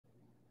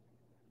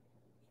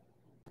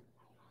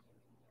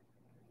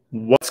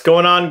What's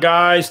going on,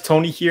 guys?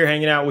 Tony here,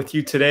 hanging out with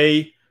you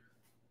today.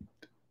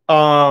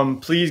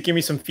 Please give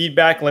me some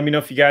feedback. Let me know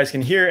if you guys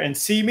can hear and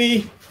see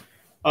me.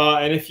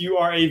 And if you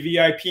are a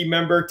VIP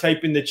member,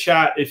 type in the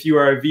chat if you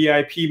are a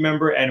VIP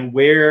member and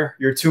where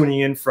you're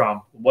tuning in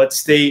from. What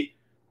state,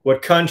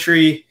 what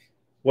country,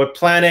 what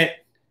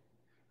planet,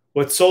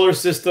 what solar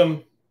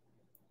system,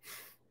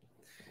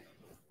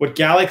 what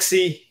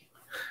galaxy.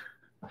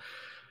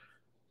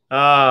 All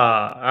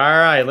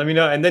right. Let me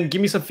know. And then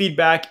give me some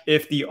feedback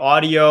if the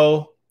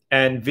audio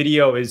and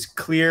video is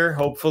clear.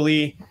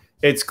 Hopefully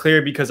it's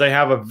clear because I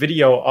have a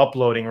video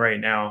uploading right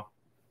now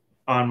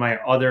on my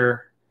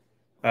other,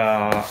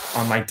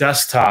 on my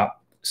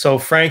desktop. So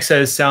Frank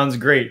says, sounds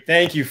great.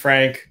 Thank you,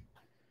 Frank.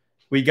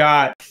 We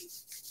got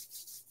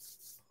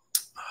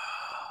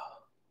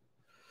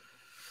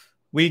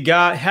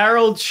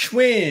Harold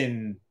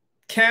Schwinn,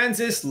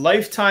 Kansas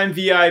lifetime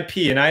VIP.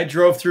 And I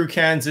drove through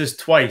Kansas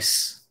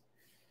twice.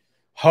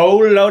 Ho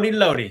lody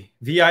lody,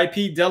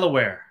 VIP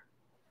Delaware.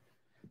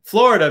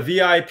 Florida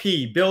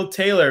VIP, Bill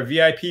Taylor,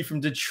 VIP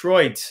from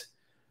Detroit.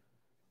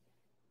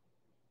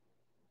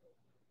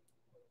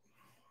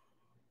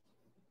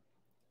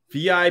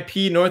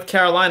 VIP North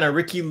Carolina,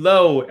 Ricky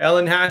Lowe,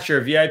 Ellen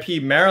Hatcher,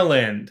 VIP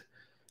Maryland.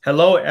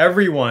 Hello,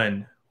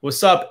 everyone.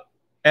 What's up,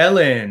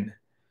 Ellen?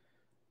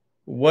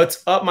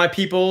 What's up, my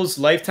peoples?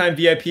 Lifetime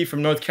VIP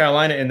from North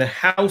Carolina in the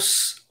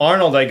house.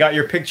 Arnold, I got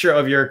your picture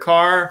of your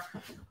car.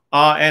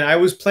 And I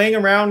was playing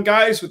around,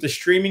 guys, with the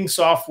streaming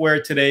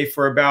software today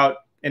for about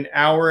an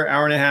hour,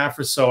 hour and a half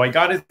or so. I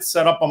got it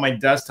set up on my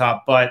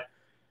desktop, but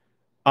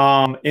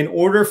in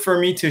order for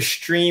me to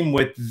stream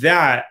with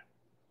that,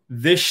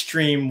 this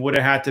stream would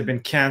have had to have been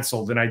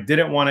canceled, and I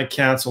didn't want to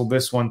cancel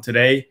this one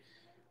today.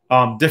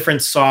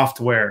 Different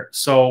software.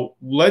 So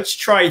let's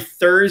try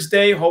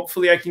Thursday.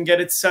 Hopefully I can get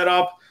it set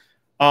up.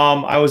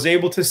 I was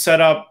able to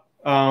set up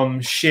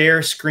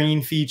share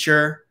screen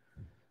feature,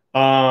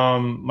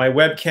 my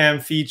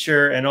webcam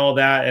feature and all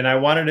that. And I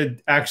wanted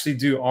to actually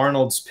do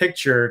Arnold's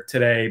picture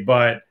today,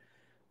 but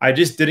I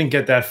just didn't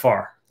get that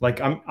far. Like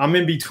I'm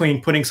in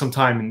between putting some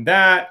time in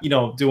that, you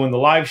know, doing the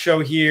live show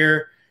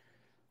here.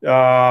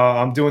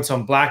 I'm doing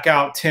some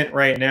blackout tint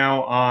right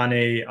now on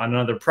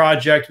another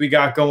project we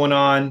got going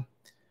on.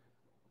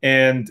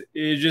 And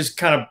it's just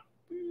kind of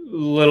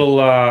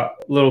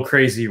little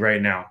crazy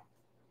right now.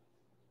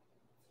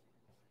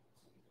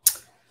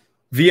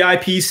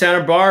 VIP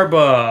Santa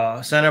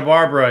Barbara,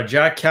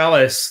 Jack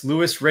Callis,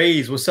 Lewis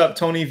Reyes. What's up,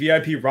 Tony?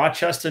 VIP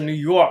Rochester, New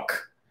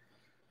York.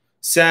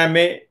 Sam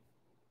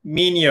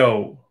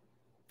Minio,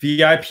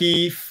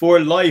 VIP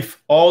for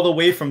life, all the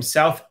way from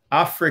South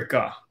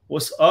Africa.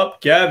 What's up,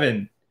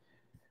 Gavin?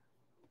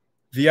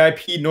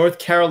 VIP North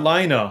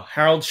Carolina,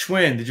 Harold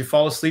Schwinn. Did you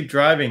fall asleep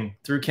driving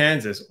through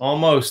Kansas?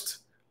 Almost.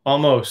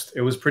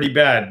 It was pretty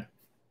bad.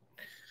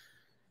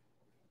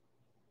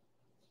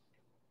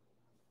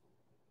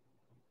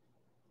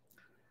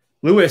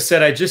 Lewis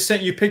said, I just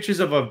sent you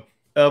pictures of a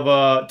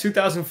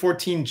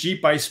 2014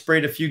 Jeep I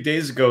sprayed a few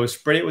days ago.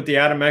 Sprayed it with the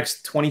Atom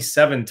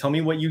X27. Tell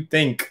me what you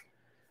think.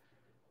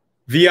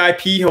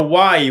 VIP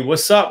Hawaii.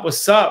 What's up?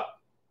 What's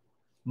up?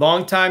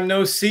 Long time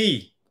no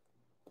see.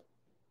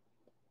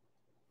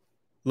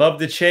 Love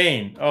the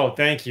chain. Oh,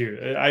 thank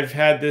you. I've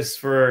had this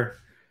for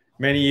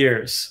many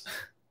years.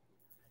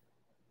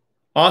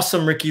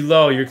 Awesome, Ricky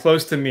Lowe. You're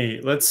close to me.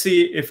 Let's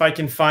see if I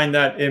can find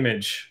that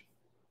image.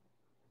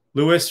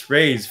 Lewis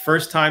Reyes,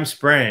 first time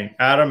spraying.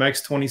 Atom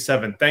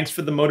X27. Thanks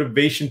for the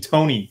motivation,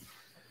 Tony.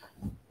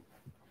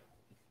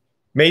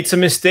 Made some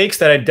mistakes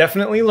that I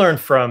definitely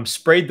learned from.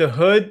 Sprayed the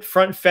hood,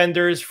 front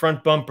fenders,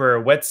 front bumper.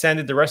 Wet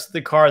sanded the rest of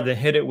the car, then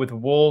hit it with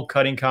wool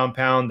cutting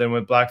compound, then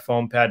with black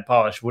foam pad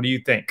polish. What do you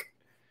think?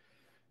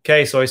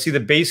 Okay, so I see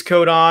the base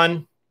coat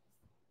on.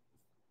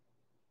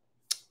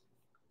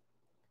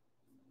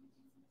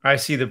 I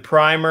see the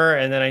primer,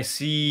 and then I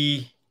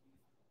see...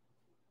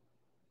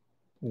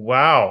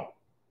 Wow.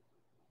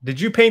 Did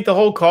you paint the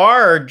whole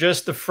car or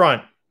just the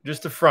front?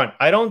 Just the front.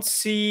 I don't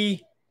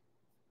see...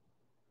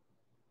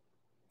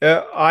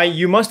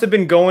 you must have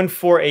been going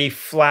for a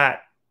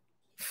flat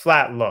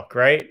look,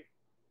 right?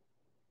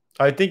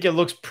 I think it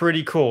looks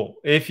pretty cool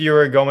if you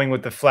were going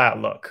with the flat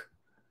look.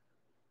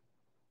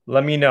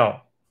 Let me know.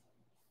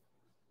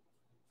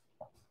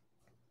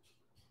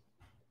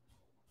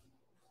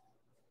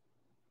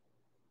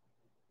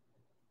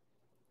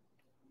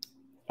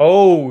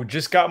 Oh,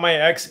 just got my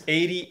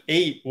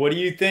X88. What do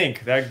you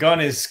think? That gun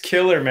is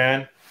killer,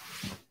 man.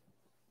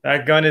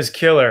 That gun is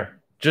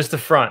killer. Just the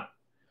front.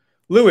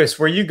 Lewis,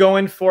 were you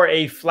going for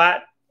a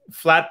flat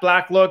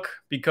black look?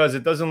 Because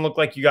it doesn't look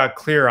like you got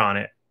clear on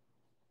it.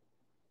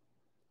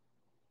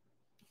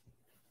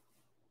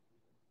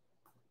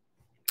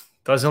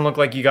 Doesn't look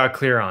like you got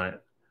clear on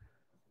it.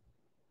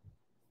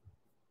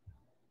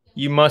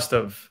 You must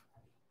have.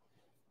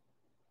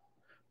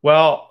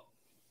 Well...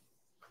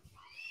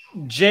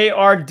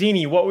 J.R.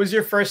 Dini, what was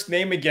your first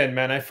name again,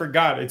 man? I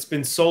forgot. It's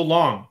been so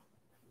long.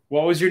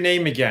 What was your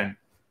name again?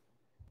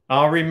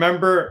 I'll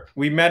remember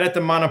we met at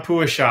the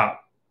Manapua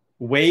shop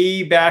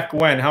way back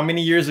when. How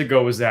many years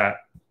ago was that?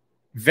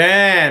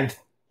 Van.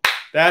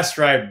 That's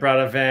right,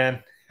 brother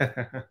Van.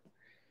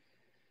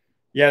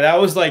 Yeah, that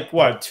was like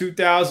what,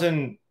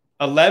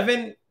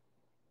 2011?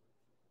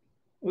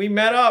 We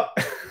met up.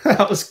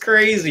 That was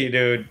crazy,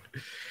 dude.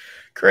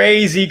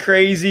 Crazy,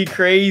 crazy,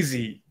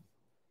 crazy.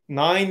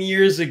 9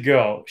 years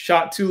ago.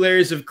 Shot 2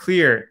 layers of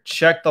clear.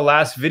 Check the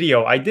last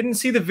video. I didn't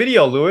see the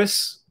video,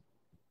 Lewis.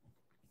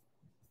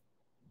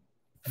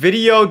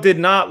 Video did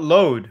not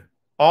load.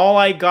 All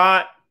I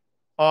got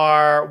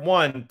are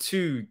 1,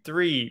 2,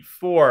 3,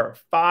 4,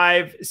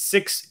 5,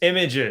 6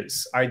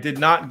 images. I did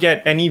not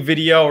get any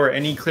video or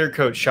any clear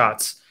coat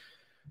shots.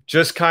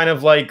 Just kind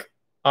of like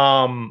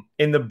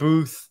in the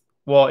booth,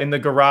 well, in the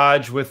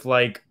garage with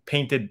like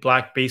painted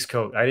black base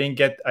coat. I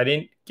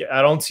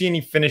don't see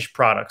any finished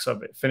products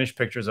of it, finished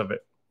pictures of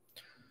it.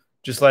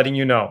 Just letting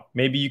you know.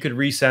 Maybe you could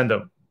resend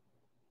them.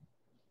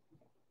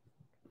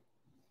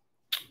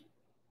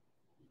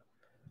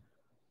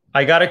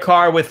 I got a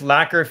car with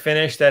lacquer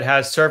finish that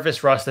has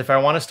surface rust. If I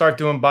want to start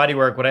doing body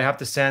work, would I have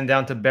to sand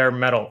down to bare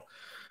metal?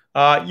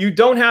 You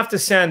don't have to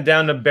sand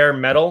down to bare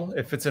metal.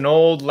 If it's an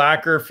old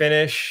lacquer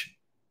finish,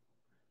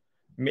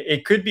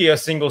 it could be a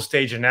single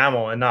stage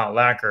enamel and not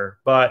lacquer.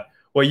 But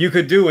what you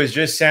could do is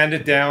just sand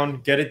it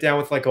down, get it down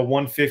with like a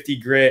 150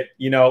 grit,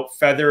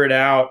 feather it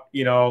out,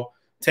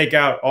 take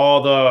out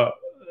all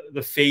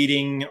the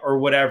fading or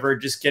whatever,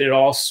 just get it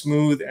all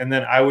smooth. And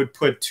then I would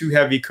put 2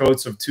 heavy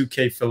coats of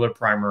 2K filler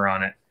primer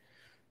on it,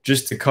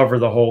 just to cover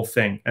the whole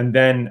thing. And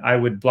then I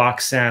would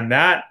block sand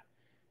that.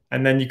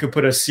 And then you could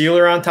put a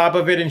sealer on top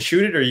of it and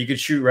shoot it, or you could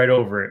shoot right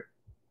over it.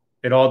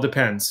 It all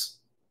depends.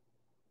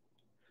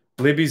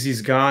 Libby's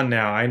is gone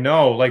now. I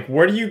know. Like,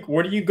 where do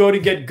you go to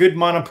get good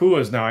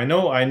Manapuas now? I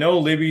know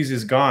Libby's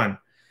is gone.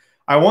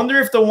 I wonder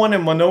if the one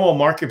in Manoa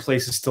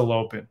Marketplace is still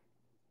open.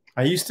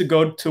 I used to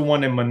go to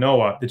one in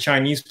Manoa, the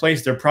Chinese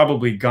place. They're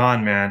probably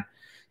gone, man.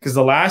 Because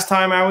the last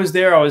time I was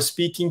there, I was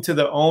speaking to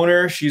the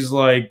owner. She's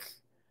like,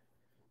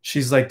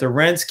 the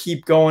rents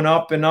keep going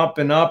up and up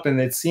and up,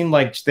 and it seemed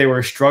like they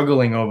were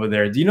struggling over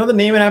there. Do you know the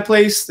name of that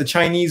place? The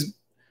Chinese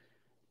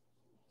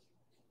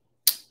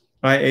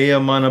Aiea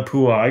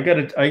Manapua.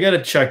 I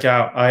gotta check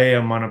out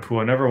Aiea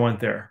Manapua. Never went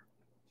there,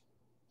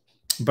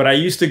 but I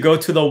used to go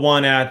to the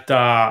one at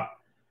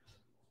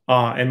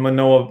in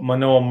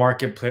Manoa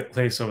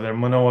Marketplace over there,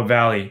 Manoa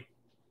Valley.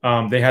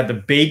 They had the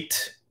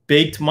baked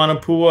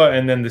Manapua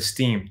and then the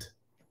steamed.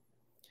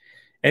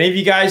 Any of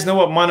you guys know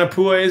what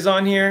Manapua is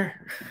on here?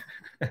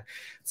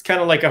 It's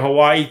kind of like a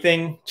Hawaii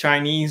thing,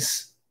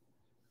 Chinese.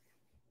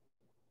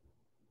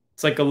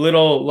 It's like a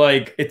little,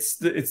 like it's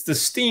the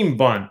steam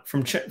bun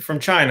from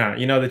China.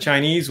 The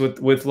Chinese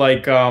with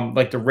like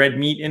the red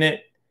meat in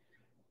it.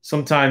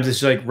 Sometimes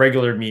it's like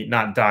regular meat,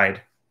 not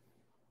dyed.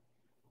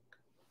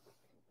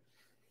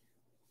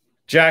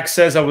 Jack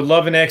says, I would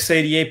love an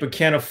X88, but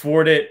can't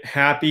afford it.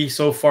 Happy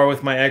so far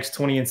with my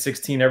X20 and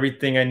 16.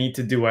 Everything I need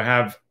to do. I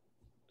have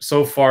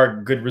so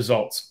far good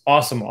results.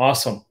 Awesome.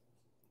 Awesome.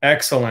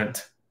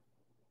 Excellent.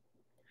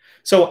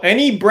 So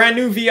any brand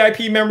new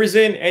VIP members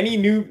in, any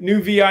new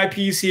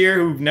VIPs here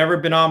who've never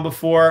been on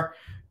before,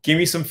 give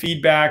me some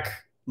feedback.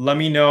 Let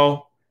me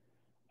know.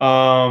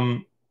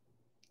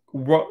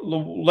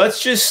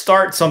 Let's just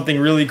start something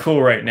really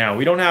cool right now.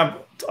 We don't have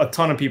a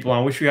ton of people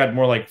on. I wish we had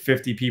more like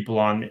 50 people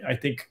on. I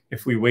think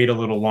if we wait a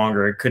little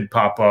longer, it could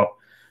pop up.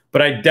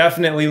 But I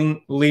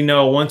definitely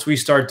know once we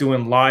start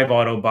doing live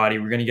auto body,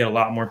 we're going to get a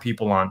lot more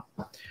people on.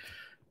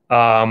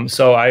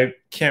 So I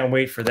can't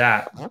wait for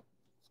that.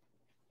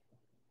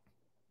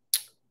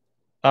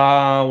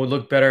 Would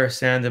look better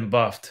sand and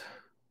buffed.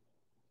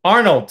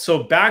 Arnold,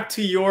 so back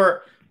to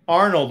your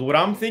Arnold. What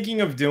I'm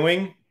thinking of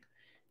doing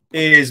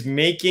is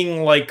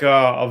making like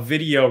a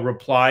video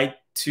reply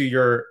to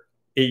your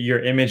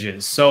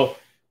images. So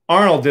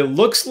Arnold, it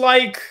looks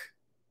like,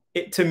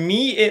 to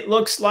me, it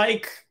looks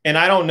like, and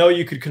I don't know,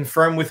 you could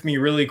confirm with me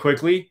really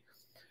quickly.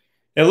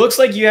 It looks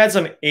like you had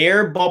some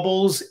air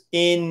bubbles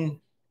in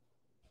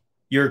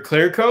your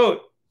clear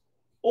coat,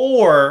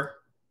 or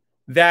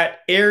that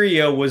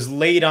area was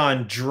laid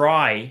on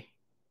dry.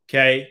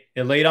 Okay.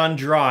 It laid on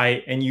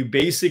dry and you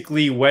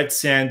basically wet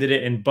sanded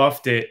it and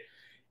buffed it.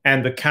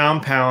 And the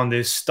compound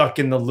is stuck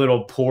in the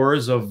little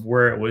pores of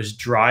where it was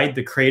dried,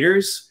 the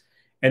craters.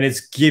 And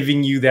it's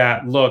giving you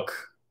that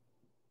look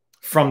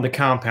from the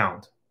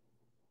compound.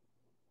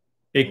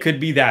 It could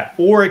be that,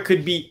 or it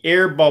could be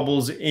air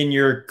bubbles in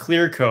your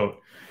clear coat.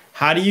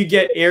 How do you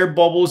get air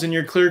bubbles in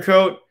your clear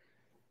coat?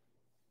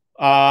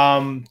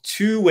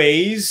 2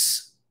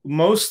 ways.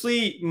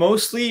 Mostly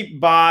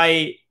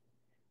by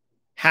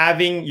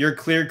having your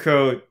clear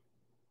coat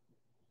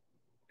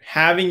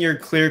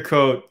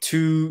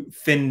too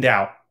thinned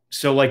out.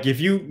 So like if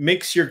you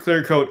mix your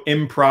clear coat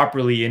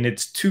improperly and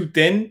it's too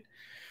thin,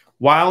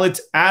 while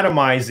it's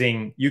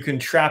atomizing, you can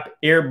trap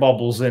air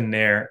bubbles in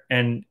there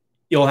and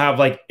you'll have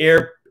like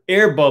air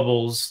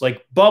bubbles,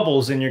 like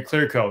bubbles in your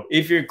clear coat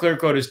if your clear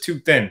coat is too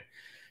thin.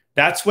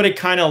 That's what it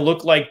kind of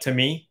looked like to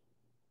me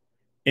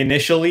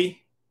initially.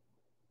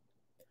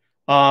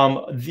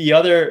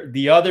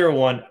 The other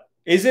one,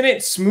 isn't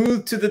it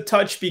smooth to the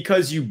touch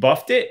because you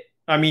buffed it?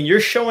 I mean, you're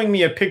showing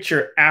me a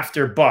picture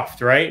after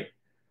buffed, right?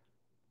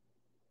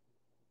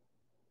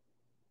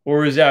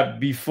 Or is that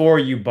before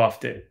you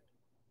buffed it?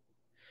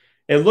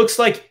 It looks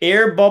like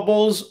air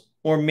bubbles,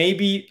 or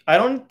maybe, I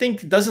don't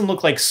think, it doesn't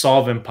look like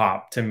solvent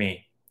pop to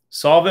me.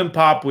 Solvent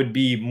pop would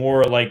be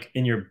more like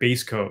in your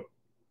base coat.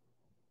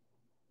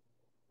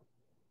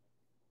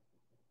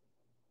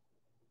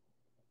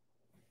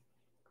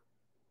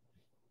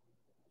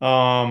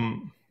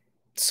 Um,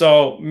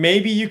 so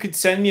maybe you could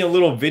send me a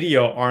little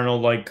video,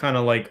 Arnold, like kind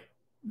of like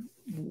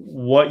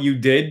what you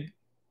did.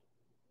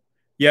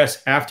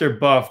 Yes, after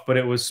buff, but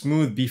it was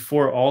smooth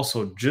before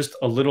also, just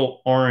a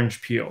little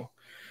orange peel.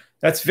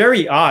 That's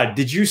very odd.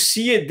 Did you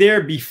see it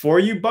there before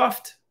you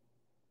buffed?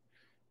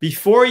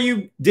 Before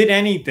you did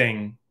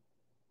anything?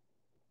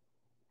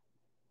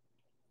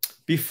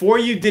 Before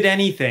you did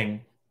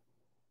anything,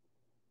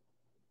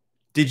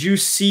 did you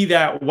see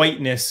that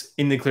whiteness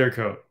in the clear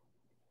coat?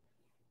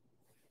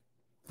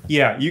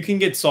 Yeah, you can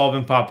get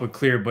solvent pop with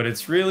clear, but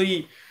it's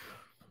really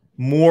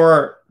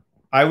more,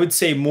 I would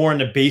say more in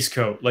the base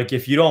coat. Like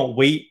if you don't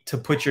wait to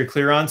put your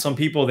clear on, some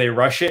people they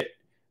rush it,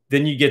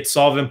 then you get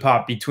solvent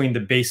pop between the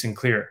base and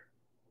clear.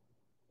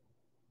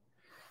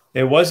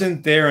 It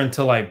wasn't there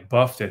until I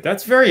buffed it.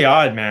 That's very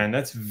odd, man.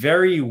 That's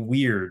very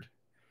weird.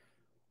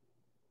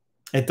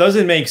 It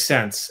doesn't make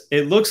sense.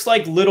 It looks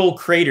like little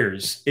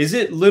craters. Is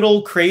it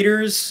little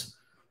craters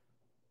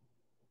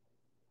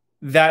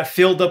that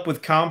filled up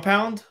with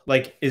compound?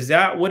 Like, is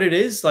that what it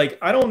is? Like,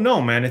 I don't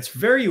know, man. It's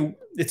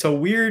a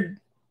weird.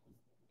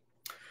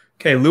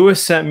 Okay,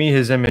 Lewis sent me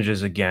his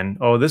images again.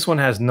 Oh, this one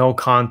has no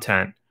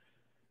content.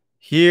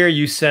 Here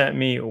you sent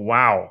me,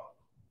 wow.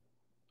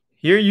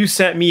 Here you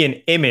sent me an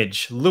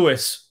image.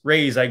 Lewis,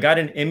 Rays, I got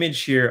an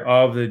image here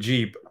of the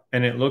Jeep,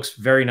 and it looks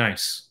very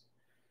nice.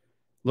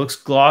 Looks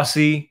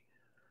glossy,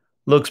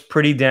 looks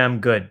pretty damn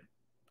good.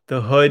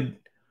 The hood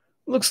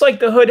looks like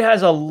the hood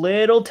has a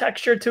little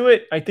texture to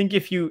it. I think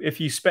if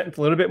you spent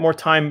a little bit more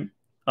time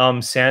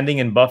sanding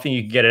and buffing,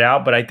 you could get it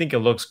out, but I think it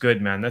looks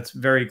good, man. That's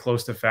very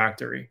close to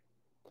factory.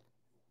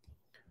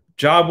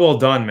 Job well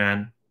done,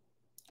 man.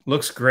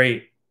 Looks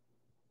great.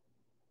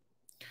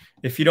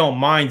 If you don't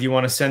mind, you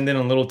want to send in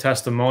a little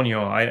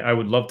testimonial. I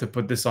would love to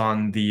put this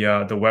on the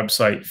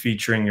website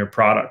featuring your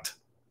product,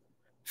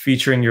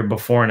 featuring your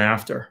before and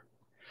after.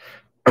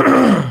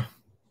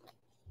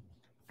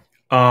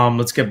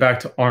 Let's get back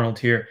to Arnold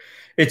here.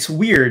 It's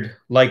weird,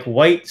 like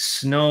white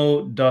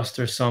snow dust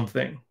or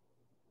something.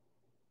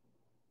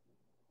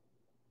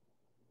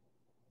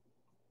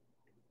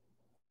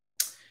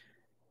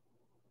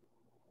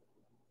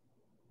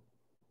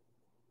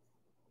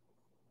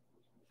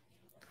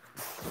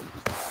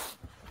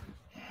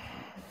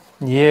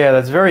 Yeah,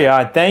 that's very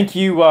odd. Thank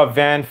you,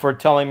 Van, for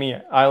telling me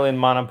Island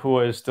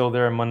Manapua is still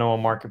there in Manoa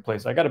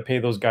Marketplace. I got to pay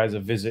those guys a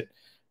visit.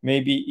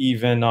 Maybe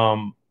even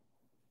Iea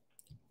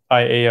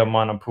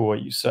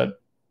Manapua, you said.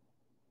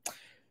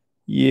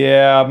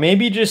 Yeah,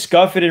 maybe just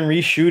scuff it and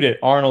reshoot it,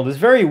 Arnold. It's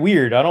very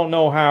weird. I don't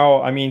know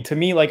how. I mean, to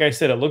me, like I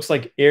said, it looks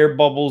like air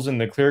bubbles in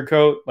the clear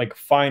coat, like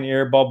fine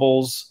air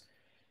bubbles.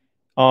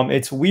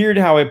 It's weird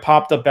how it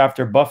popped up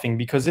after buffing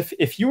because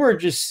if you were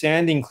just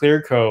sanding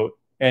clear coat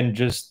and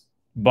just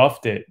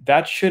buffed it,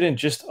 that shouldn't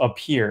just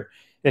appear.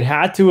 It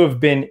had to have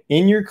been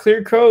in your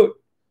clear coat,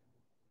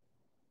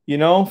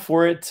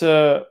 for it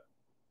to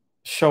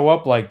show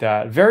up like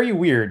that. Very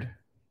weird.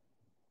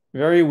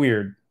 Very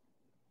weird.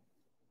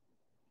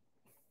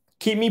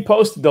 Keep me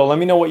posted though. Let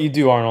me know what you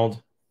do,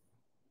 Arnold.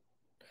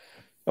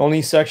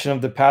 Only section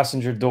of the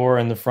passenger door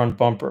and the front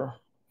bumper.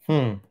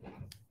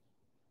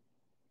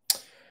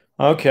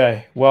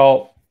 Okay.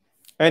 Well,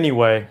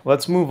 anyway,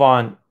 let's move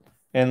on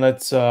and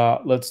let's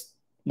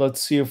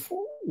see if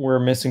we're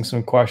missing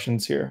some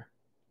questions here.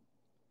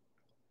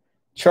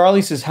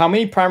 Charlie says, how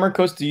many primer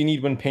coats do you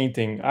need when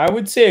painting? I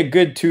would say a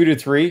good 2 to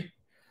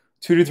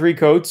 3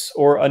 coats,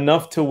 or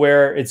enough to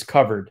where it's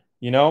covered,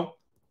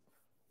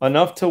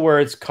 enough to where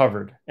it's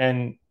covered.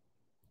 And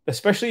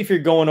especially if you're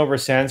going over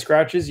sand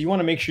scratches, you want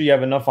to make sure you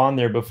have enough on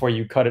there before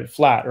you cut it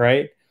flat,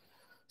 right?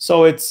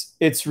 So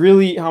it's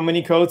really how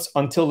many coats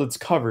until it's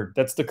covered.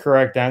 That's the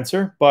correct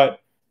answer. But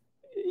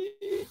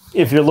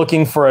if you're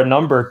looking for a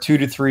number, 2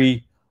 to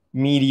 3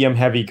 medium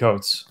heavy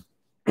coats.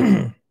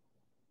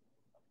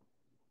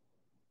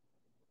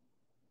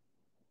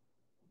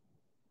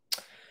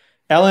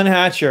 Ellen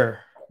Hatcher,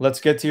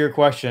 let's get to your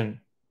question.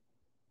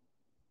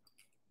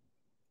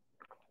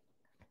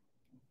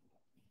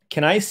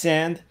 Can I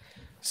sand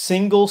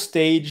single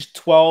stage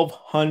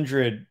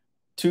 1200,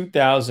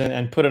 2000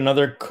 and put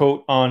another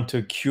coat on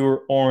to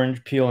cure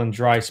orange peel and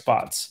dry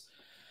spots?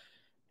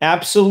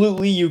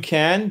 Absolutely you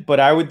can, but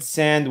I would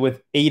sand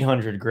with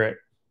 800 grit.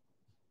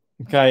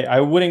 Okay, I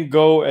wouldn't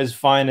go as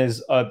fine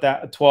as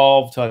that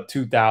 12 to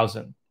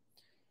 2000.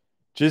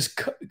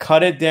 Just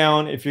cut it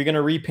down. If you're going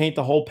to repaint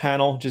the whole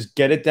panel, just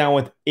get it down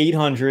with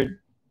 800,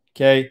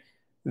 okay?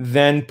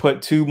 Then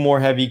put 2 more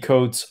heavy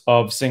coats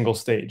of single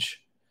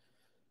stage.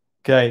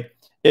 Okay.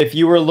 If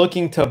you were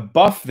looking to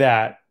buff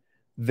that,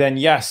 then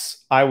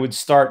yes, I would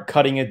start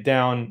cutting it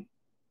down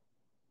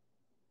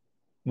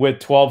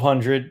with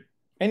 1200,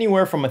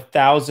 anywhere from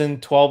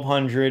 1,000,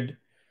 1200,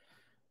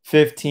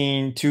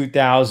 15,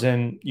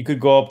 2000. You could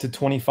go up to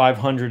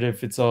 2,500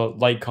 if it's a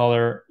light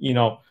color, you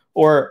know,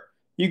 or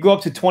you go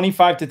up to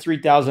 25 to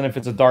 3,000 if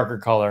it's a darker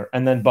color,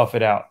 and then buff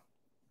it out.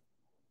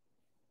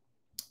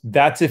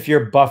 That's if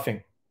you're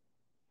buffing.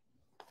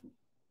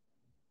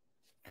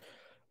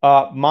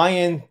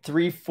 Mayan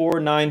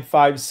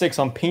 34956.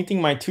 I'm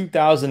painting my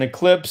 2000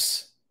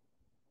 Eclipse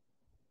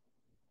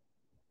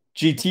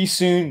GT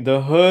soon.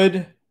 The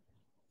hood,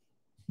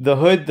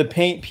 the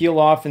paint peel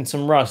off and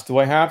some rust. Do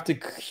I have to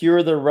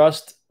cure the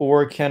rust,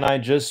 or can I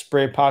just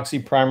spray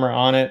epoxy primer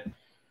on it?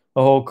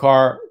 The whole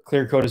car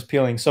clear coat is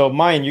peeling. So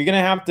Mayan, you're gonna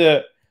have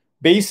to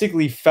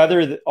basically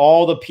feather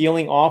all the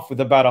peeling off with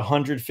about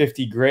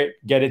 150 grit.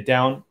 Get it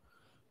down.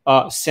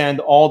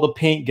 Sand all the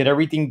paint, get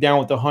everything down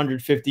with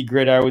 150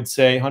 grit, I would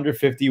say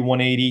 150,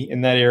 180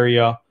 in that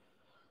area.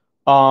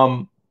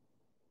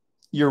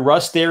 Your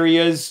rust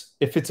areas,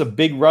 if it's a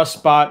big rust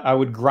spot, I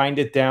would grind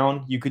it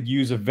down. You could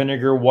use a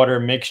vinegar water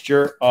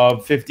mixture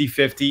of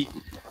 50-50,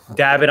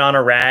 dab it on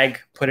a rag,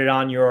 put it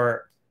on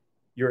your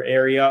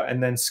area,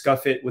 and then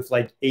scuff it with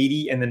like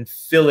 80, and then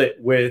fill it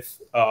with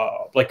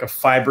like a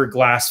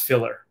fiberglass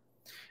filler.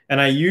 And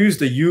I used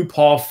the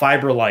U-Paul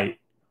Fiberlight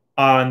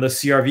on the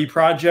CRV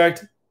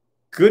project.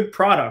 Good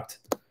product.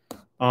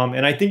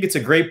 And I think it's a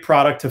great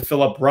product to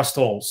fill up rust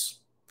holes.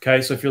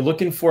 Okay, so if you're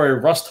looking for a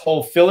rust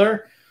hole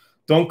filler,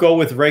 don't go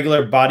with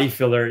regular body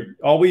filler.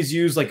 Always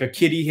use like a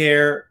kitty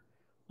hair.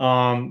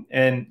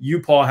 And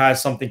U-Paul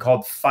has something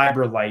called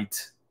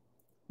Fiberlight,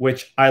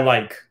 which I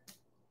like.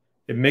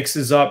 It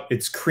mixes up,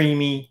 it's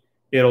creamy,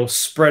 it'll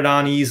spread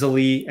on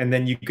easily, and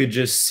then you could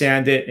just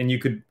sand it and you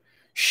could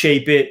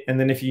shape it. And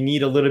then if you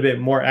need a little bit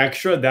more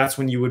extra, that's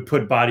when you would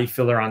put body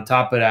filler on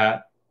top of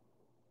that.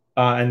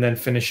 And then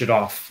finish it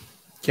off.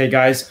 Okay,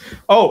 guys.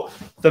 Oh,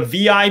 the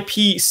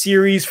VIP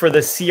series for the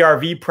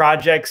CRV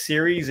project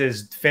series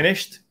is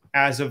finished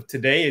as of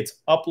today. It's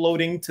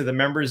uploading to the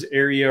members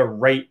area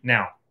right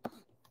now.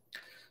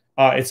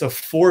 It's a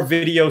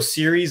 4-video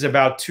series,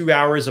 about 2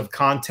 hours of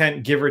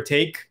content, give or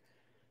take.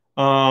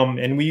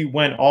 And we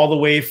went all the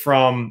way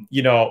from,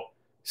 you know,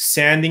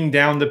 sanding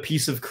down the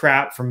piece of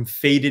crap from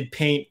faded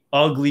paint,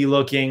 ugly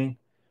looking,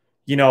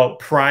 you know,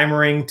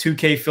 primering,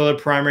 2K filler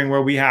primering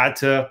where we had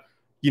to,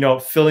 you know,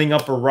 filling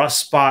up a rust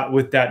spot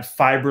with that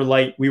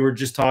Fiberlight we were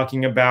just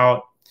talking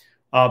about,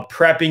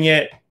 prepping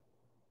it,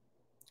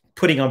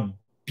 putting a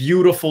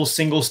beautiful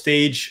single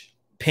stage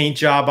paint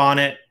job on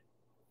it,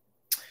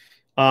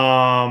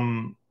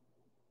 buffing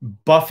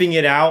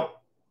it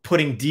out,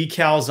 putting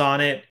decals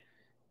on it,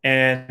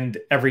 and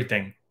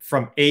everything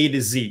from A to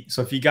Z.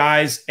 So if you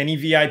guys, any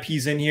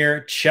VIPs in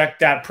here, check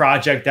that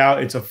project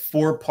out. It's a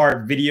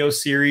 4-part video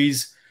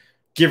series.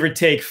 Give or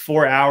take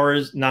 4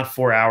 hours, not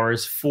 4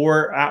 hours,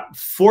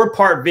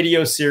 4-part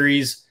video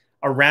series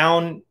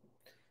around,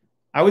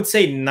 I would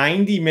say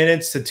 90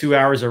 minutes to 2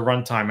 hours of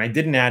runtime. I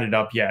didn't add it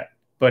up yet,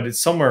 but it's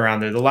somewhere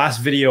around there. The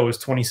last video was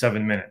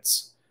 27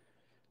 minutes.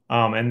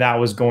 And that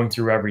was going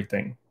through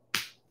everything.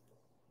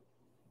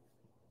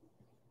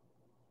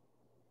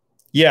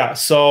 Yeah,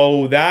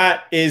 so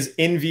that is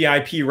in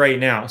VIP right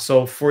now.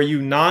 So for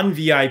you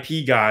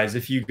non-VIP guys,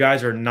 if you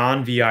guys are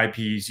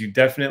non-VIPs, you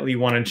definitely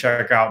want to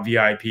check out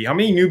VIP. How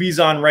many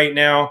newbies on right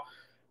now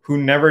who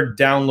never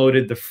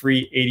downloaded the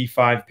free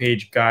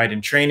 85-page guide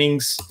and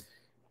trainings?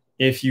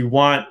 If you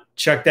want,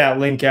 check that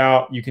link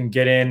out. You can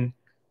get in,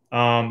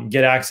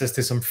 get access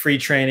to some free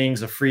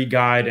trainings, a free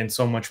guide, and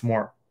so much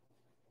more.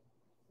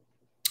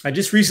 I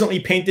just recently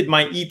painted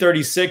my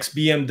E36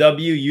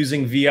 BMW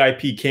using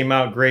VIP. Came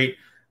out great.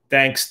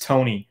 Thanks,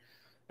 Tony.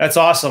 That's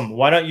awesome.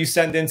 Why don't you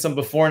send in some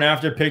before and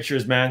after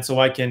pictures, man, so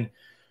I can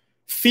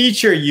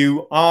feature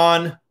you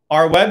on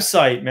our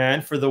website,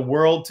 man, for the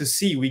world to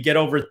see. We get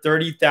over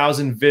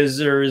 30,000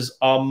 visitors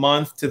a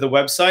month to the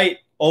website,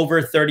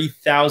 over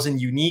 30,000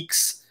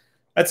 uniques.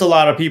 That's a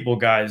lot of people,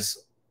 guys.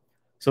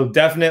 So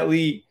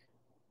definitely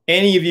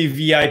any of you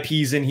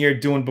VIPs in here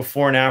doing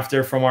before and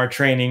after from our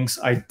trainings,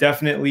 I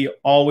definitely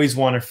always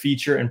want to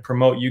feature and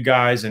promote you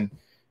guys and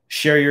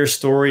share your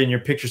story and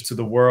your pictures to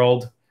the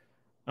world.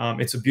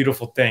 It's a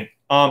beautiful thing.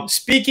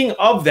 Speaking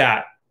of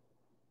that,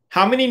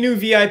 how many new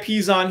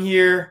VIPs on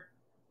here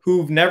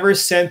who've never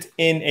sent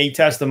in a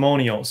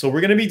testimonial? So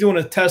we're going to be doing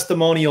a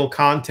testimonial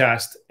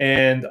contest,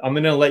 and I'm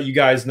going to let you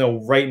guys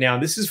know right now.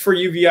 This is for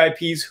you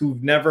VIPs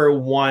who've never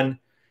won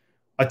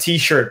a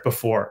t-shirt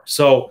before.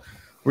 So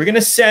we're going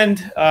to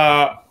send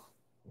I'm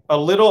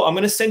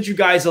going to send you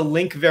guys a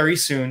link very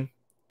soon.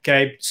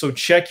 Okay. So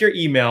check your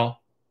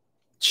email.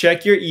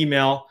 Check your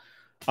email.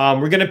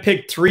 We're going to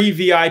pick 3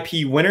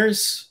 VIP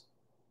winners,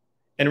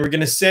 and we're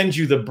going to send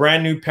you the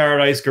brand new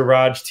Paradise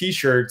Garage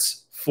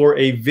t-shirts for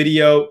a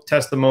video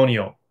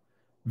testimonial.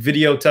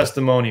 Video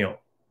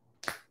testimonial.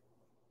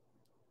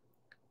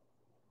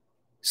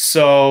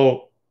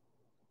 So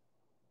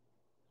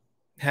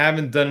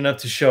haven't done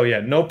enough to show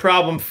yet. No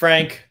problem,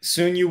 Frank.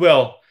 Soon you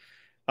will.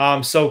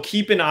 So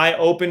keep an eye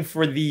open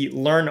for the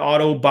Learn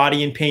Auto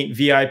Body and Paint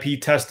VIP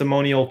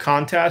testimonial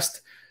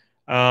contest.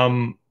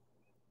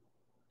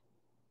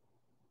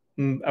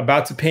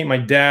 About to paint my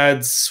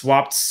dad's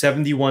swapped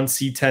 71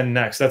 C10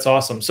 next. That's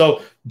awesome.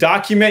 So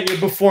document your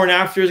before and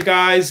afters,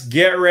 guys.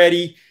 Get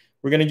ready.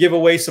 We're going to give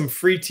away some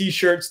free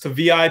t-shirts to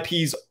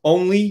VIPs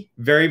only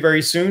very,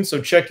 very soon.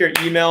 So check your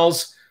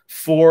emails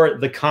for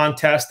the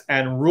contest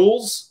and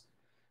rules.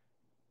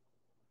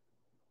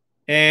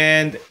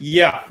 And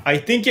yeah, I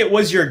think it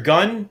was your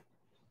gun,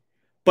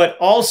 but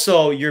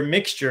also your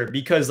mixture,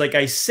 because like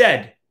I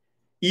said,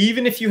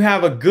 even if you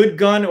have a good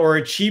gun or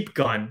a cheap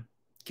gun,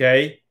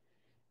 okay,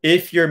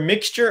 if your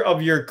mixture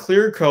of your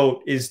clear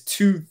coat is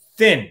too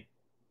thin,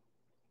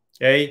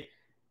 okay,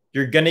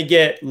 you're going to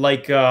get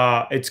like,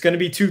 it's going to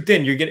be too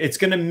thin. It's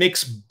going to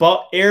mix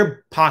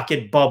air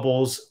pocket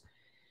bubbles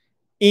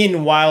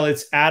in while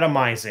it's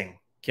atomizing,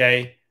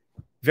 okay?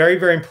 Very,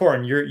 very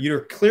important.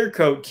 Your clear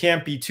coat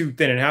can't be too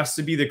thin. It has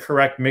to be the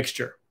correct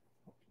mixture.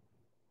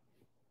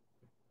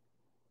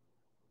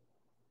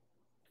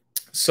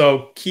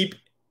 So keep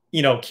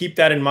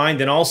that in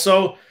mind. And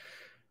also,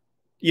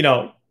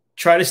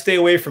 try to stay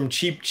away from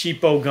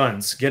cheapo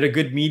guns. Get a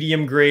good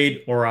medium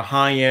grade or a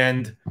high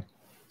end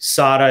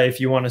SATA. If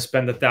you want to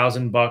spend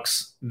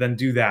 $1,000, then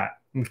do that.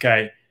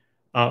 Okay.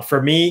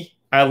 For me,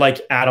 I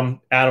like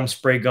Atom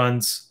spray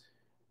guns.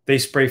 They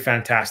spray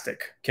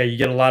fantastic. Okay. You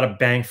get a lot of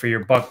bang for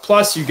your buck.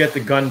 Plus you get the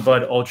Gun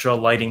Bud Ultra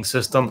lighting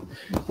system,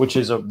 which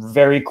is a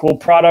very cool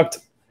product.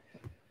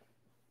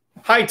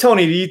 Hi,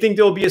 Tony. Do you think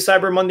there will be a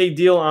Cyber Monday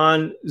deal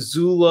on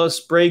Zula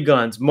spray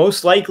guns?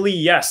 Most likely,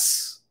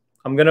 yes.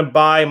 I'm going to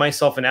buy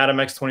myself an Atom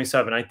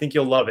X27. I think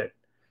you'll love it.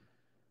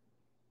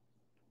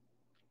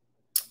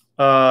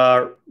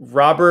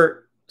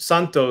 Robert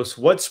Santos,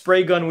 what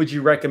spray gun would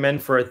you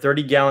recommend for a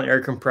 30-gallon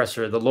air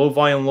compressor? The low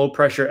volume, low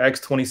pressure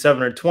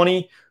X27 or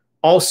 20?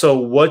 Also,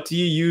 what do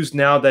you use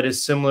now that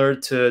is similar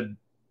to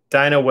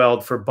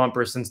Dynaweld for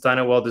bumpers, since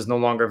Dynaweld is no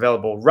longer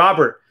available?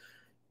 Robert,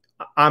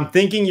 I'm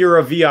thinking you're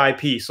a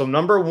VIP. So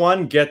number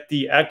one, get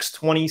the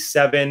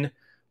X27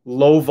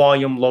 low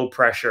volume, low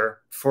pressure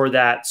for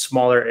that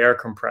smaller air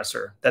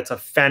compressor. That's a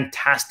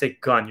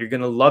fantastic gun. You're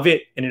going to love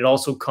it. And it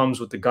also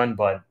comes with the Gun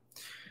Bud.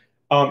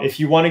 If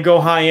you want to go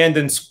high end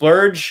and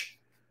splurge,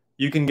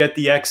 you can get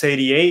the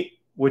X88,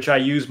 which I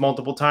use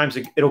multiple times.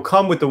 It'll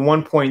come with the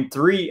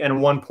 1.3 and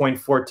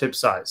 1.4 tip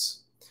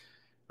size.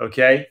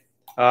 Okay.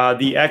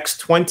 The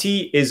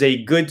X20 is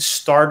a good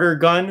starter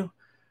gun.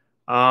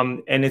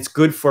 And it's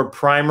good for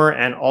primer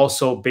and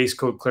also base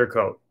coat, clear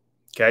coat.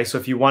 Okay, so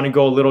if you want to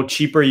go a little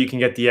cheaper, you can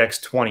get the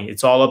X20.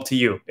 It's all up to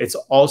you. It's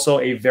also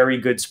a very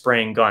good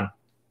spraying gun.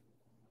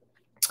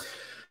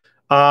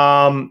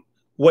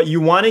 What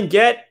you want to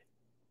get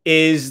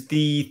is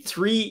the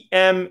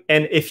 3M.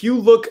 And if you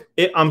look,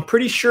 I'm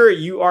pretty sure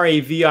you are a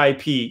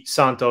VIP,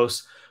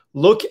 Santos.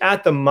 Look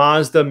at the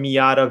Mazda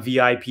Miata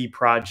VIP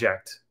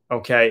project.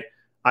 Okay,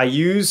 I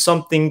use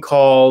something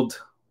called,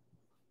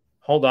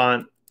 hold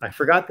on, I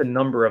forgot the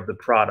number of the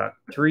product.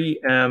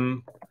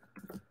 3M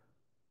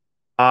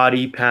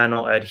body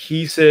panel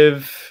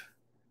adhesive.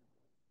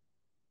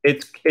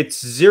 It's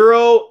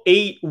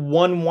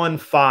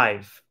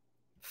 08115.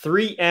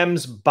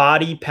 3M's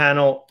body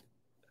panel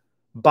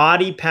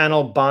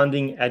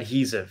bonding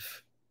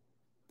adhesive.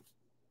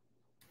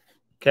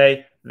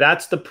 Okay,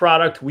 that's the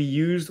product we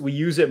used. We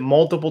use it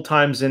multiple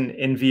times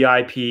in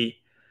VIP.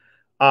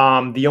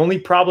 The only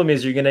problem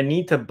is you're going to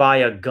need to buy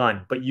a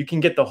gun, but you can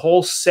get the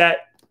whole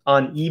set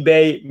on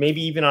eBay,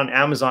 maybe even on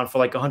Amazon for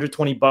like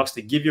 120 bucks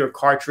to give you a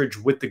cartridge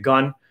with the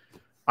gun.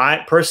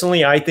 I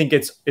think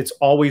it's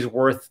always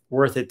worth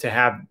it to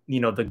have,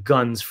 the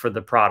guns for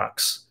the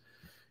products.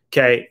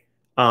 Okay.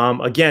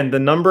 Again, the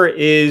number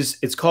is,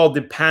 it's called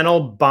the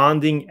panel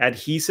bonding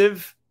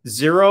adhesive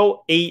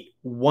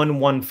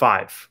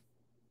 08115.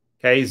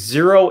 Okay.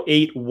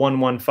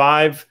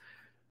 08115.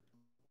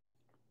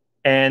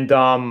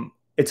 And,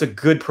 it's a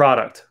good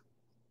product.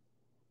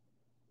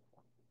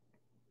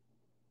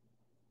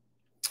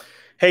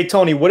 Hey,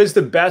 Tony, what is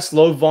the best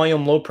low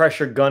volume, low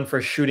pressure gun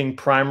for shooting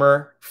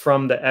primer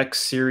from the X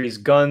series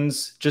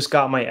guns? Just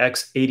got my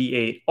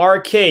X88.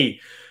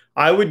 RK,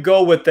 I would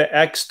go with the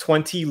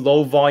X20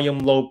 low volume,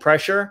 low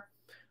pressure,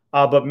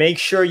 but make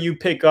sure you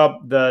pick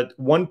up the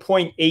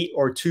 1.8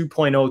 or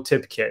 2.0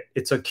 tip kit.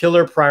 It's a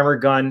killer primer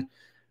gun,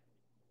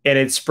 and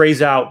it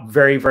sprays out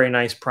very, very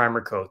nice primer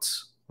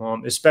coats,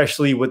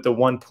 especially with the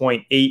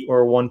 1.8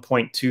 or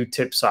 1.2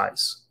 tip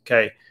size,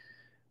 okay?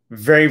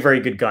 Very, very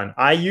good gun.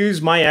 I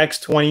use my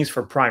X20s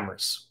for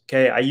primers.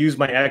 Okay. I use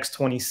my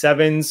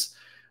X27s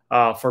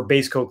for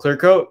base coat, clear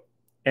coat,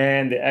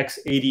 and the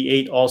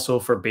X88 also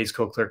for base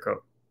coat, clear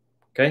coat.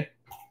 Okay.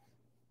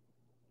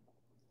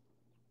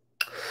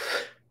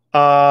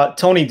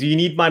 Tony, do you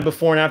need my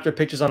before and after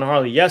pictures on the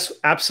Harley? Yes,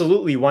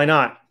 absolutely. Why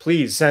not?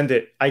 Please send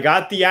it. I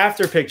got the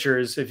after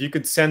pictures. If you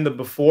could send the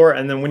before,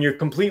 and then when you're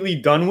completely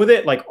done with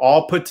it, like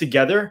all put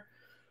together,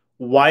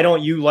 why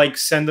don't you like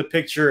send a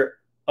picture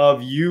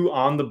of you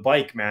on the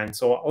bike, man?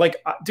 So like,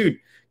 dude,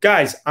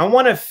 guys, I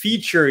want to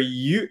feature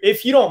you.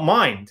 If you don't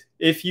mind,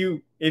 if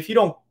you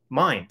don't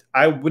mind,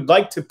 I would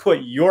like to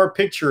put your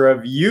picture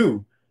of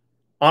you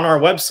on our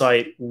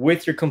website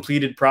with your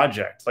completed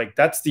project. Like,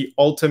 that's the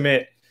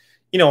ultimate,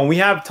 you know, we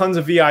have tons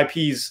of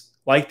VIPs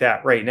like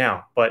that right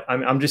now, but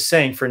I'm just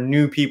saying for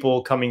new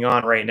people coming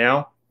on right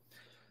now,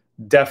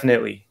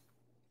 definitely.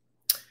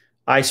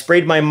 I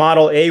sprayed my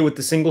Model A with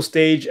the single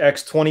stage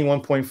X20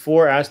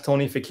 1.4. Asked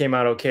Tony if it came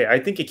out okay. I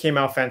think it came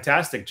out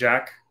fantastic,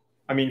 Jack.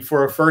 I mean,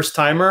 for a first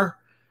timer,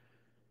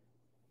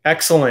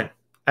 excellent,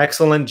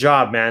 excellent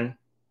job, man.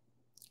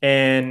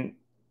 And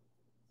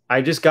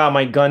I just got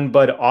my Gun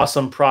Bud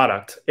awesome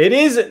product. It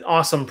is an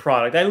awesome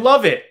product. I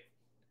love it.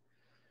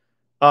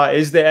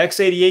 Is the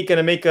X88 going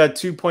to make a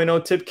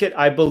 2.0 tip kit?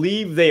 I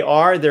believe they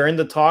are. They're in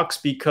the talks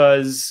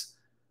because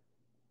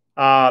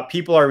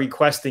people are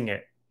requesting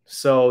it.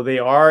 So they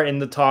are in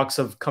the talks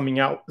of coming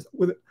out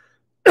with,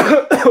 with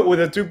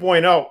a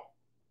 2.0.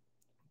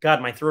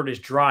 God, my throat is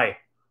dry.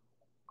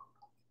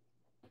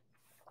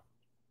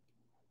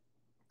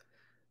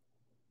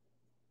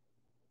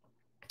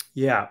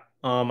 Yeah.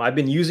 I've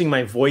been using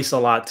my voice a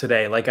lot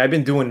today. Like I've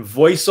been doing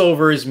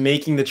voiceovers,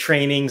 making the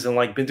trainings, and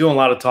like been doing a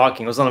lot of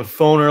talking. I was on the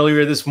phone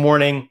earlier this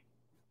morning.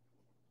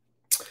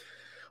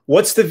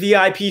 What's the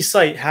VIP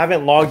site?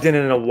 Haven't logged in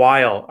a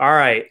while. All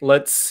right,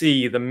 let's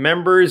see. The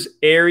members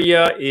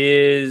area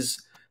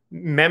is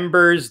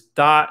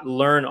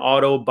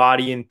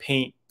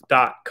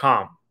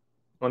members.learnautobodyandpaint.com.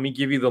 Let me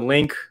give you the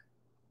link.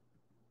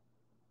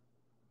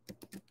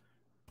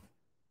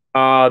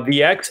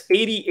 The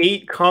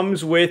X88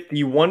 comes with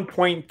the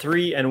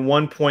 1.3 and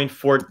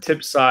 1.4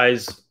 tip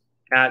size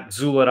at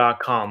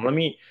Zula.com.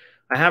 I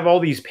have all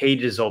these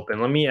pages open.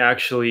 Let me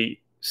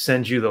actually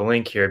send you the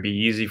link here. It'd be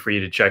easy for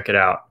you to check it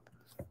out.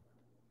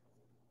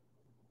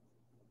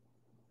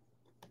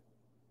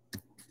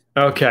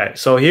 Okay,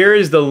 so here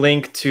is the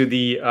link to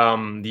the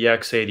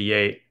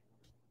X88.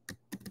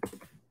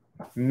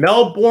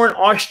 Melbourne,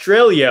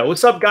 Australia.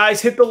 What's up,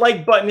 guys? Hit the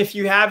like button if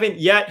you haven't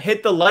yet.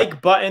 Hit the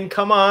like button.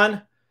 Come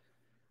on.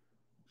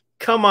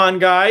 Come on,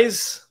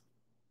 guys.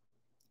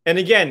 And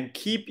again,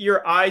 keep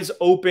your eyes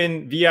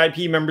open,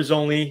 VIP members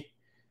only,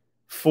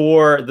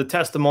 for the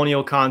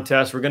testimonial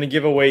contest. We're going to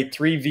give away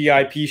 3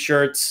 VIP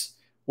shirts.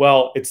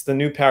 Well, it's the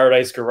new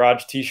Paradise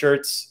Garage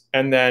t-shirts.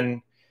 And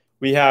then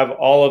we have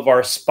all of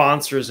our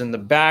sponsors in the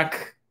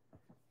back.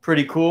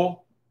 Pretty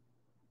cool.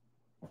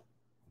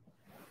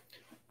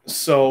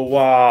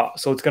 So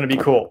it's going to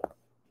be cool.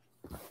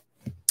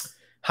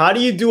 How do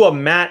you do a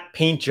matte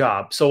paint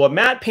job? So a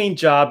matte paint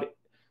job,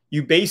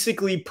 you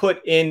basically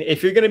put in,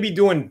 if you're going to be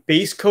doing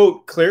base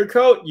coat, clear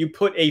coat, you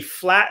put a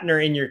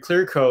flattener in your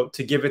clear coat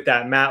to give it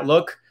that matte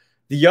look.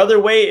 The other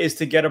way is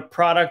to get a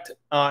product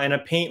in a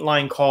paint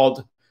line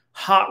called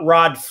Hot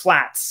Rod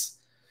Flats.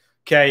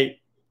 Okay.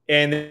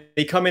 And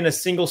they come in a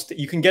single,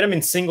 you can get them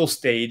in single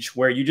stage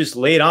where you just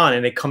lay it on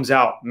and it comes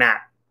out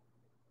matte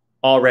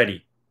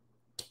already.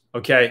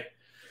 Okay.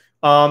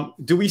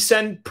 Do we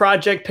send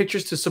project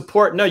pictures to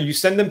support? No, you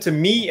send them to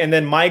me and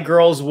then my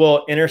girls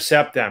will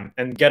intercept them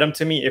and get them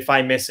to me if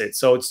I miss it.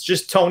 So it's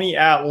just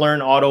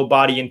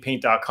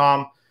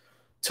Tony@learnautobodyandpaint.com.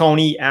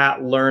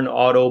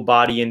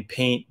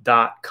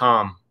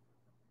 Tony@learnautobodyandpaint.com.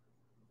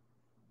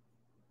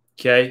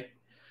 Okay.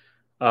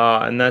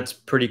 And that's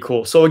pretty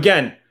cool. So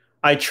again,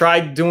 I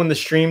tried doing the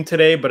stream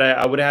today, but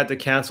I would have had to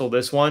cancel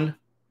this one.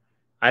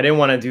 I didn't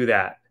want to do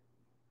that.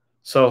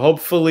 So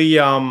hopefully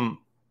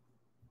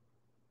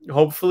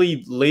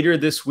later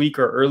this week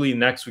or early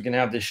next, we can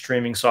have this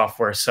streaming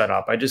software set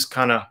up. I just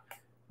kind of,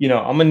 you know,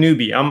 I'm a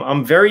newbie.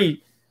 I'm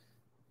very,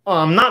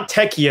 I'm not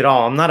techie at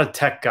all. I'm not a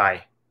tech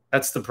guy.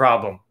 That's the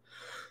problem.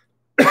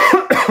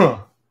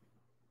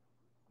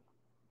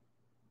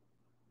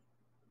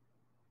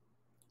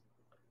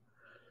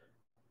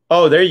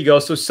 Oh, there you go.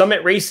 So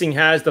Summit Racing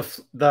has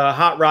the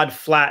Hot Rod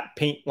Flat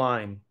paint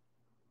line.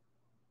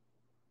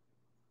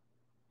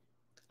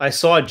 I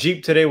saw a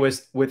Jeep today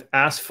with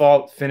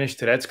asphalt finish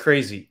today. That's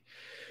crazy.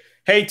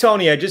 Hey,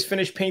 Tony, I just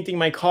finished painting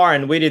my car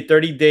and waited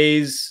 30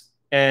 days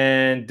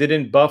and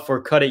didn't buff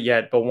or cut it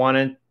yet, but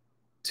wanted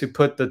to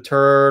put the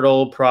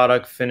turtle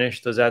product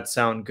finish. Does that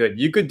sound good?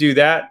 You could do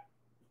that.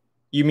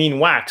 You mean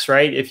wax,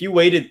 right? If you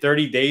waited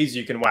 30 days,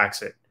 you can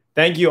wax it.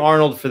 Thank you,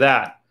 Arnold, for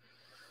that.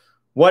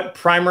 What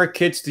primer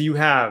kits do you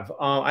have?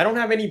 I don't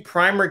have any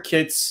primer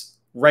kits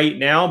right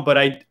now,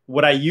 but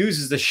what I use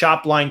is the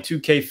Shopline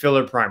 2K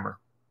filler primer.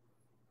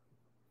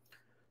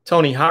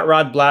 Tony, Hot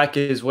Rod Black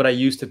is what I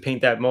use to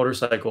paint that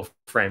motorcycle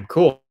frame.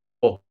 Cool.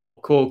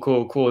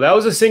 Cool. That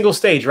was a single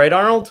stage, right,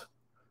 Arnold?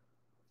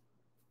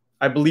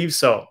 I believe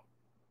so.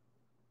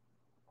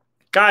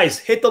 Guys,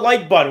 hit the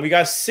like button. We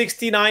got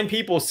 69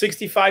 people,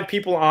 65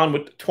 people on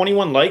with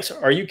 21 likes.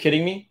 Are you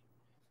kidding me?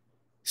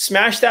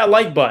 Smash that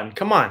like button.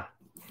 Come on.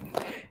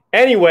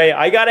 Anyway,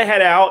 I got to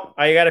head out.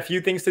 I got a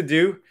few things to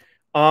do.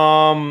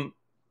 I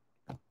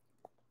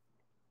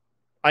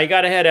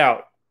got to head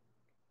out.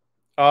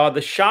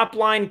 The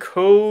Shopline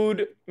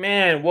code,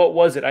 man, what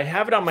was it? I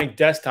have it on my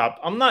desktop.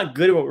 I'm not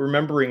good at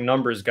remembering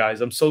numbers,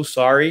 guys. I'm so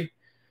sorry.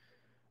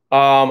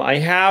 I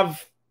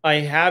have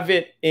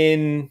it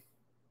in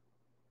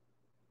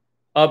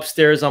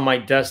upstairs on my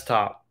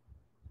desktop.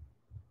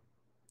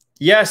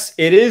 Yes,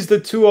 it is the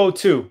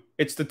 202.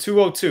 It's the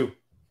 202.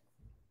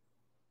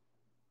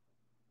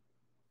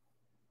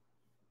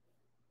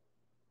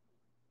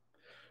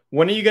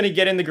 When are you going to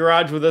get in the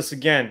garage with us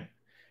again?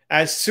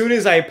 As soon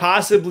as I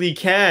possibly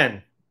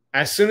can.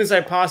 As soon as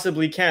I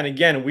possibly can.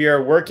 Again, we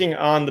are working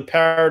on the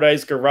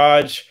Paradise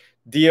Garage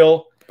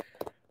deal.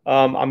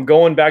 I'm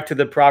going back to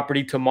the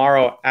property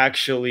tomorrow,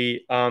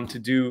 actually, to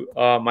do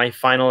my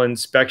final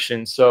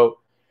inspection. So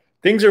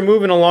things are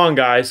moving along,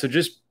 guys. So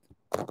just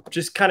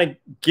kind of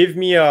give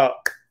me a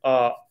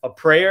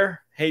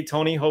prayer. Hey,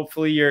 Tony,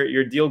 hopefully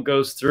your deal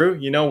goes through.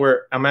 You know,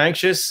 I'm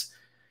anxious.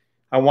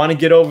 I want to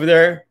get over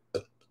there.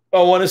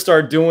 I want to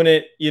start doing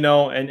it, you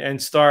know,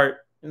 and start.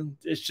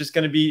 It's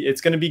going to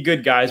be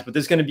good, guys. But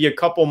there's going to be a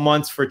couple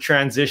months for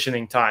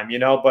transitioning time, you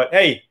know. But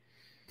hey,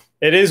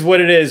 it is what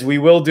it is. We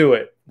will do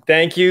it.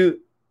 Thank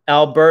you,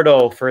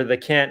 Alberto, for the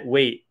can't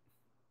wait.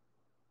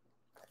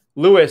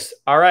 Lewis,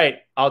 all right,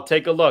 I'll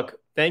take a look.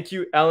 Thank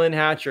you, Ellen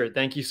Hatcher.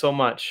 Thank you so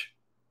much.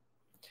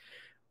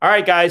 All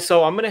right, guys,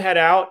 so I'm going to head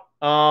out.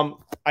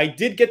 I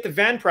did get the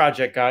van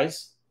project,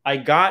 guys. I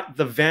got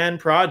the van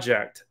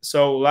project.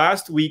 So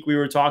last week we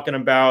were talking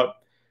about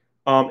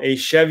a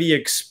Chevy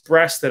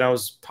Express that I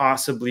was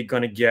possibly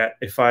going to get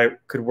if I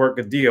could work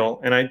a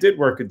deal. And I did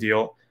work a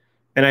deal.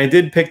 And I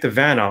did pick the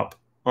van up.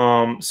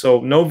 So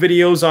no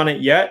videos on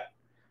it yet.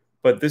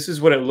 But this is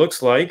what it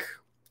looks like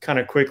kind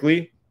of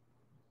quickly.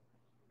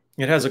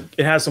 It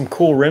has some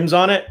cool rims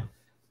on it.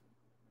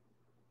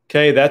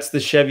 Okay, that's the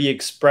Chevy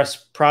Express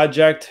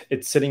project.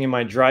 It's sitting in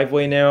my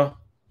driveway now.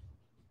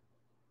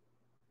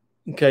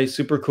 Okay,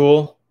 super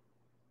cool.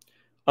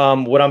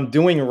 What I'm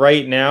doing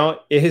right now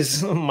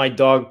is my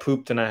dog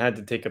pooped and I had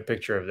to take a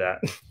picture of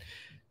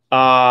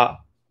that.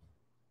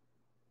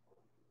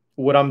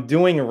 What I'm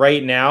doing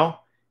right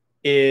now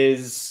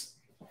is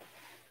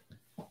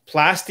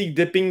plastic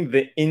dipping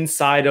the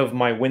inside of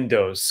my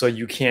windows so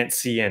you can't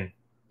see in.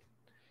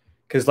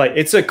 Because like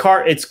it's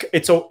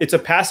a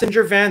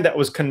passenger van that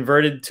was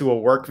converted to a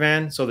work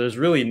van, so there's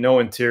really no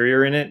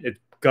interior in it. It's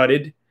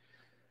gutted,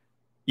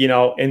 you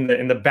know, in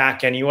the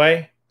back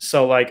anyway.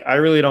 So like I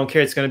really don't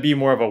care. It's going to be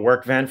more of a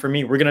work van for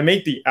me. We're going to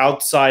make the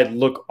outside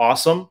look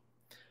awesome,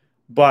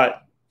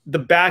 but the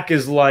back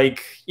is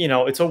like, you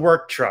know, it's a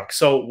work truck.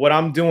 So what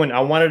I'm doing, I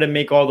wanted to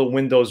make all the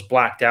windows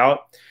blacked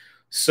out.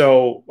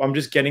 So I'm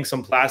just getting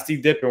some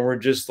plastic dip and we're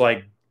just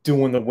like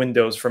doing the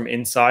windows from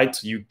inside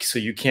so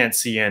you can't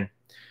see in.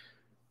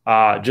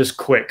 Just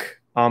quick.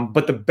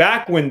 But the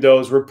back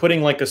windows, we're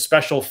putting like a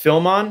special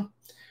film on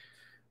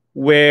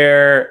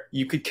where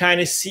you could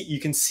kind of see, you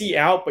can see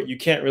out, but you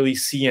can't really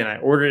see in. I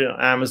ordered it on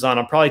Amazon.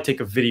 I'll probably take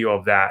a video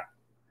of that.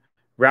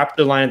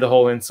 Raptor lined the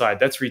whole inside.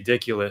 That's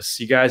ridiculous.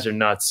 You guys are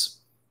nuts.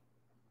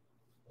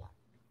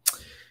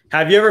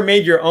 Have you ever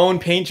made your own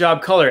paint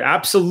job color?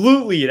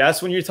 Absolutely.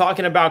 That's when you're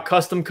talking about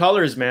custom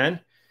colors, man.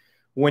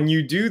 When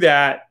you do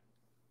that,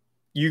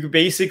 you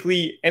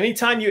basically,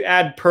 anytime you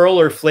add pearl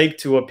or flake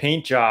to a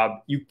paint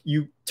job,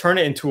 you turn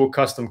it into a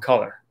custom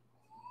color.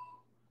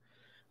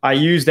 I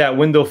used that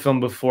window film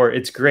before.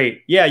 It's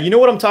great. Yeah, you know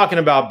what I'm talking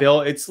about,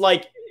 Bill. It's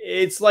like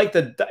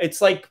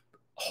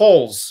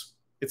holes.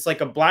 It's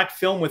like a black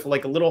film with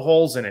like little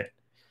holes in it.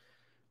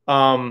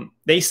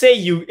 They say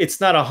it's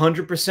not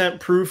 100%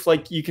 proof,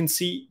 like you can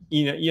see,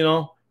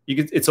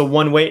 it's a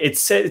one way.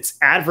 It's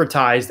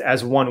advertised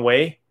as one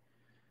way,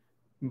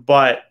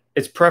 but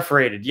it's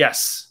perforated.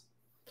 Yes.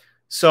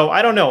 So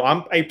I don't know.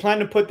 I plan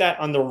to put that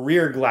on the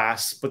rear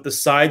glass, but the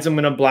sides I'm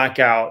going to black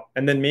out,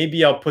 and then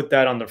maybe I'll put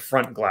that on the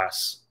front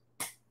glass.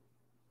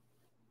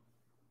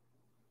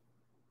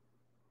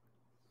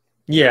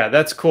 Yeah,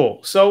 that's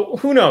cool. So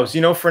who knows?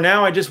 You know, for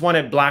now, I just want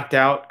it blacked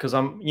out because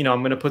I'm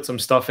going to put some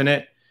stuff in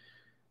it.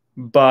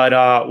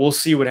 But we'll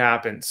see what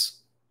happens.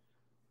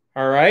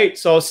 All right.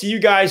 So I'll see you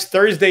guys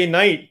Thursday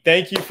night.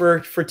 Thank you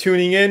for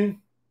tuning in.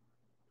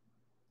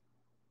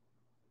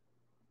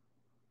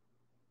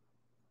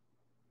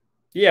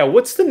 Yeah,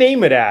 what's the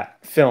name of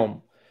that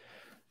film?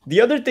 The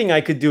other thing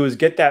I could do is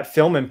get that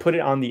film and put it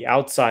on the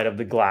outside of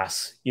the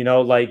glass. You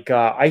know, like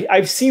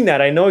I've seen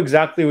that. I know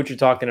exactly what you're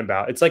talking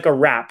about. It's like a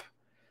wrap.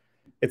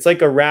 It's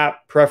like a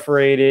wrap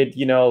perforated,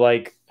 you know,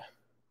 like.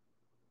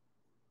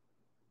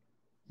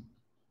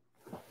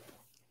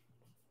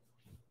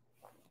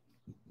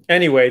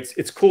 Anyway,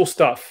 it's cool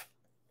stuff.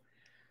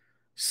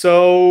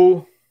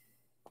 So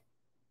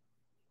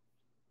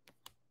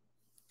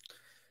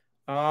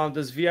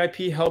does VIP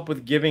help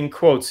with giving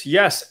quotes?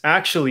 Yes,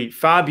 actually,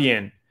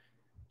 Fabian.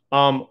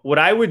 What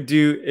I would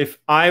do if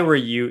I were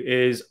you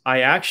is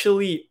I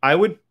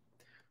would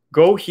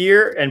go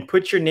here and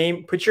put your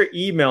name, put your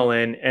email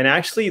in, and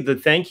actually the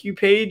thank you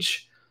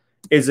page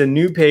is a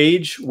new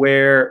page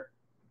where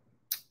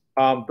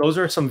those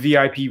are some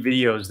VIP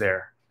videos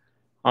there.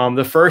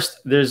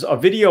 There's a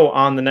video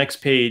on the next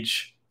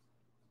page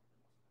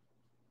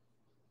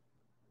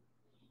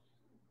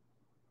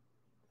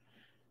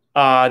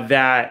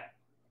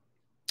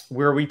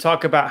where we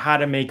talk about how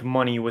to make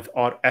money with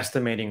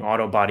estimating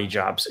auto body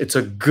jobs. It's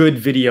a good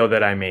video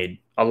that I made.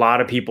 A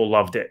lot of people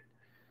loved it.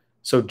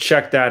 So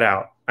check that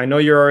out. I know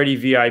you're already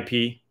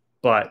VIP,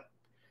 but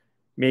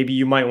maybe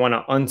you might want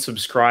to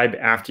unsubscribe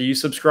after you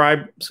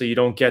subscribe so you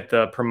don't get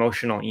the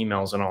promotional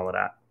emails and all of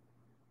that.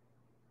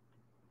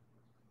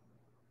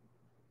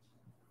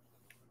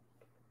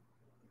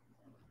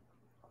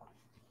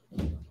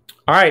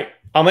 All right,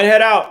 I'm going to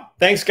head out.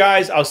 Thanks,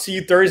 guys. I'll see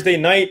you Thursday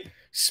night.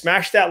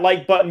 Smash that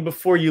like button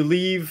before you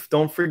leave.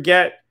 Don't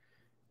forget.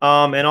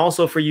 And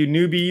also for you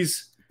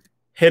newbies,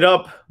 hit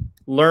up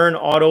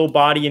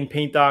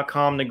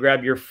learnautobodyandpaint.com to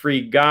grab your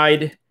free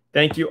guide.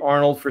 Thank you,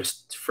 Arnold,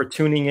 for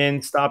tuning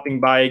in, stopping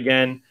by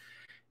again.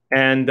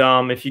 And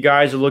if you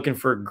guys are looking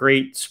for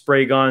great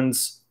spray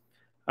guns,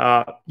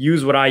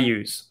 use what I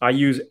use. I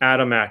use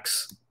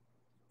Atomex.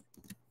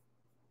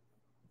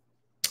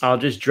 I'll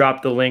just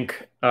drop the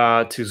link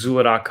to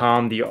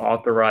Zula.com, the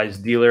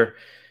authorized dealer.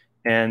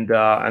 And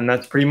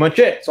that's pretty much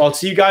it. So I'll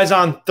see you guys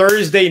on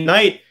Thursday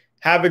night.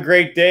 Have a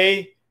great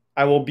day.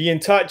 I will be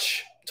in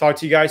touch. Talk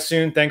to you guys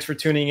soon. Thanks for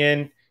tuning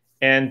in.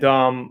 And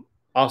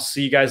I'll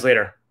see you guys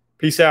later.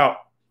 Peace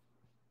out.